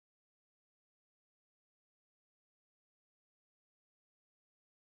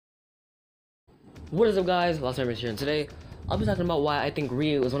What is up, guys? Lost Memories here, and today I'll be talking about why I think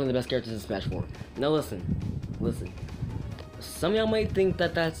Ryu is one of the best characters in Smash 4. Now listen. Some of y'all might think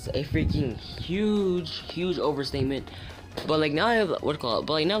that that's a freaking huge overstatement, but like now now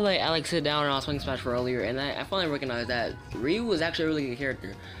that I sit down and I was playing Smash 4 earlier, and I finally recognized that Ryu was actually a really good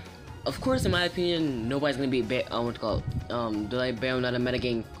character. Of course, in my opinion, nobody's gonna be Bayonetta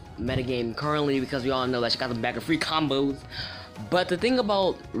metagame currently, because we all know that she got the bag of free combos. But the thing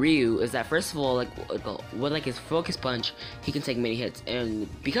about Ryu is that, first of all, with his focus punch, he can take many hits, and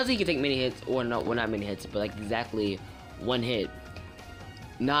because he can take many hits, or not many hits, but like exactly one hit,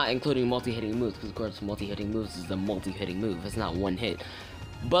 not including multi-hitting moves, because of course multi-hitting moves is a multi-hitting move. It's not one hit.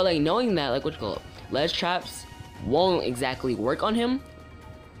 But like knowing that ledge traps won't exactly work on him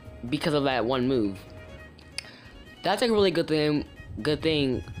because of that one move, that's like a really good thing,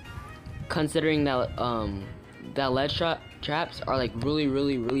 considering that that ledge traps are like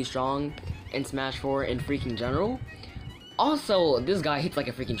really strong in Smash 4 in freaking general. Also, this guy hits like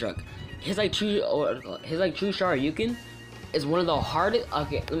a freaking truck. His true Shoryuken is one of the hardest.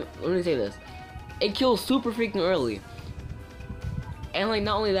 Okay, let me say this: it kills super freaking early. And like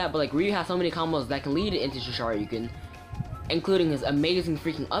not only that, but like Ryu has so many combos that can lead into true Shoryuken, including his amazing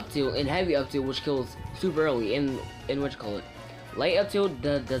freaking up tilt and heavy up tilt, which kills super early. In light up tilt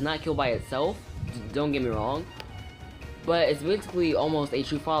does not kill by itself. Don't get me wrong, but it's basically almost a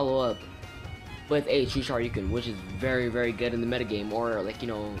true follow-up with a true Shoryuken, which is very good in the metagame, or or like in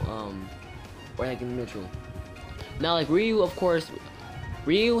the neutral. Now, like Ryu, of course,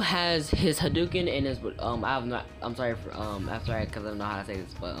 Ryu has his Hadouken and his I'm sorry because I don't know how to say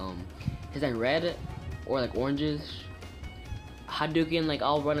this, but his like red or like oranges Hadouken, like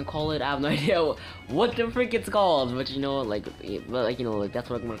I'll run and call it. I have no idea what the frick it's called, but that's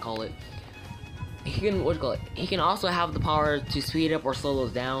what I'm gonna call it. He can also have the power to speed up or slow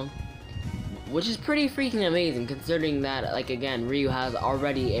those down, which is pretty freaking amazing, considering that, like, again, Ryu has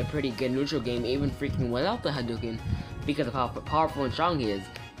already a pretty good neutral game, even freaking without the Hadouken, because of how powerful and strong he is.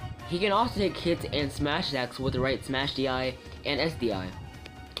 He can also take hits and smash attacks with the right smash DI and SDI.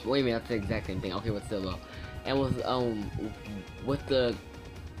 Wait a minute, that's the exact same thing. Okay, but still though, and with the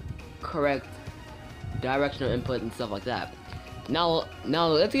correct directional input and stuff like that. Now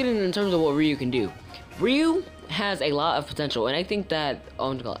let's get in terms of what Ryu can do. Ryu has a lot of potential, and I think that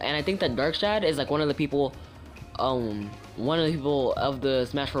Darkshad is like one of the people of the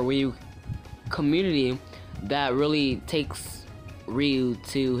Smash 4 Ryu community that really takes Ryu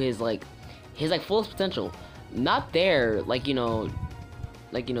to his fullest potential. Not there, just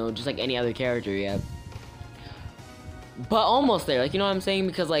like any other character yet, but almost there, you know what I'm saying?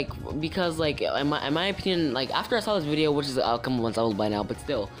 Because in my opinion, after I saw this video, which is a couple months old by now, but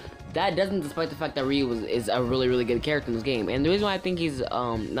still, that doesn't despite the fact that Ryu is a really good character in this game. And the reason why I think he's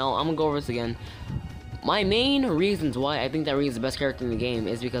now I'm gonna go over this again. My main reasons why I think that Ryu is the best character in the game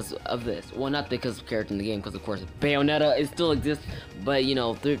is because of this. Well, not because of character in the game, because of course Bayonetta still exists, but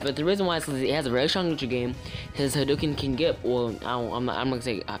but the reason why is because he has a very strong neutral game. His Hadouken can get, well, I'm not gonna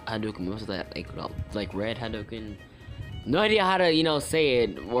say Hadouken. What's that, like red Hadouken? No idea how to say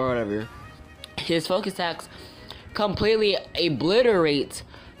it or whatever. His focus attacks completely obliterate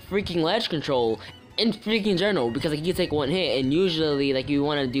freaking ledge control in freaking general, because you take one hit, and usually you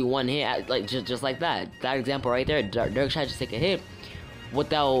want to do one hit at, just like that example right there. Darkshad just take a hit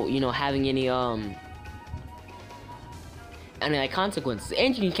without having any consequences,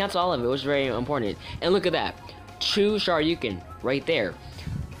 and you can cancel all of it, which is very important. And look at that, true Shoryuken right there.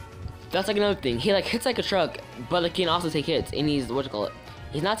 That's another thing. He hits like a truck, but he can also take hits, and he's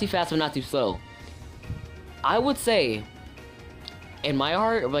he's not too fast but not too slow. I would say, in my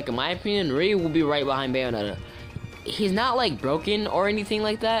heart, in my opinion, Ryu will be right behind Bayonetta. He's not broken or anything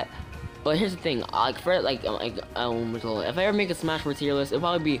like that, but here's the thing. If I ever make a Smash 4 tier list, it'll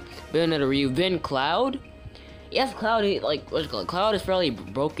probably be Bayonetta, Ryu, then Cloud. Yes, Cloud. Cloud is fairly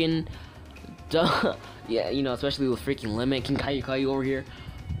broken. Duh. Yeah, especially with freaking Limit King Caillou over here.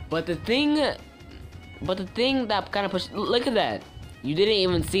 But the thing that kind of pushed, look at that. You didn't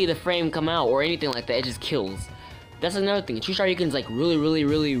even see the frame come out or anything like that. It just kills. That's another thing. True Shoryuken's really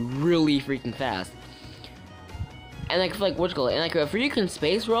freaking fast. And if Ryu can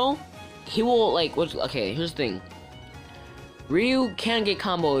space roll, he will okay, here's the thing. Ryu can get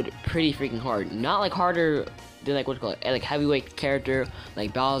comboed pretty freaking hard. Not harder than heavyweight character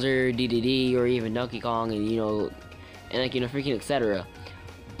like Bowser, DDD, or even Donkey Kong, and freaking etc.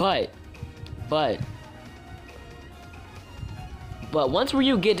 But once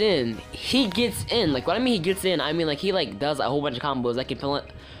Ryu gets in, he gets in. What I mean he gets in, I mean he does a whole bunch of combos that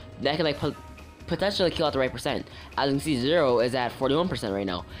can potentially kill at the right percent. As you can see, Zero is at 41% right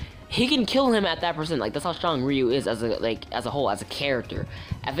now. he can kill him at that percent. Like, that's how strong Ryu is as a whole, as a character.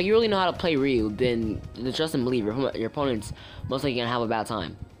 If you really know how to play Ryu, then trust and believe your opponent's most likely gonna have a bad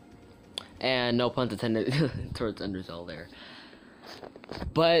time. And no pun intended towards Undertale there.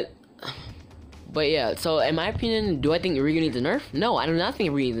 But yeah, so in my opinion, do I think Ryu needs a nerf? No, I do not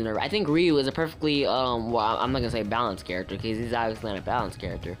think Ryu needs a nerf. I think Ryu is a perfectly, well, I'm not gonna say balanced character, because he's obviously not a balanced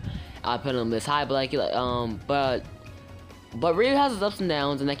character. I put him this high, but but Ryu has his ups and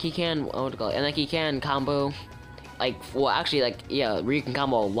downs, and like he can, and like he can combo, like, well, actually, like, yeah, Ryu can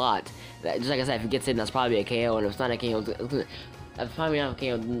combo a lot. Just like I said, if he gets in, that's probably a KO, and if it's not a KO, if probably not a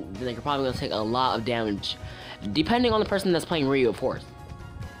KO, then they're probably gonna take a lot of damage, depending on the person that's playing Ryu, of course.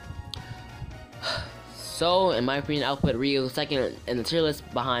 So, in my opinion, I'll put Ryu second in the tier list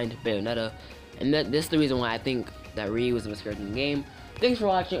behind Bayonetta, and this is the reason why I think that Ryu is the best character in the game. Thanks for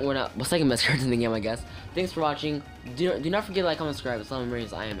watching. Well, second best character in the game, I guess. Thanks for watching. Do not forget to like, comment, subscribe. Slime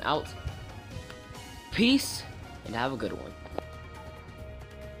Marines, I am out. Peace, and have a good one.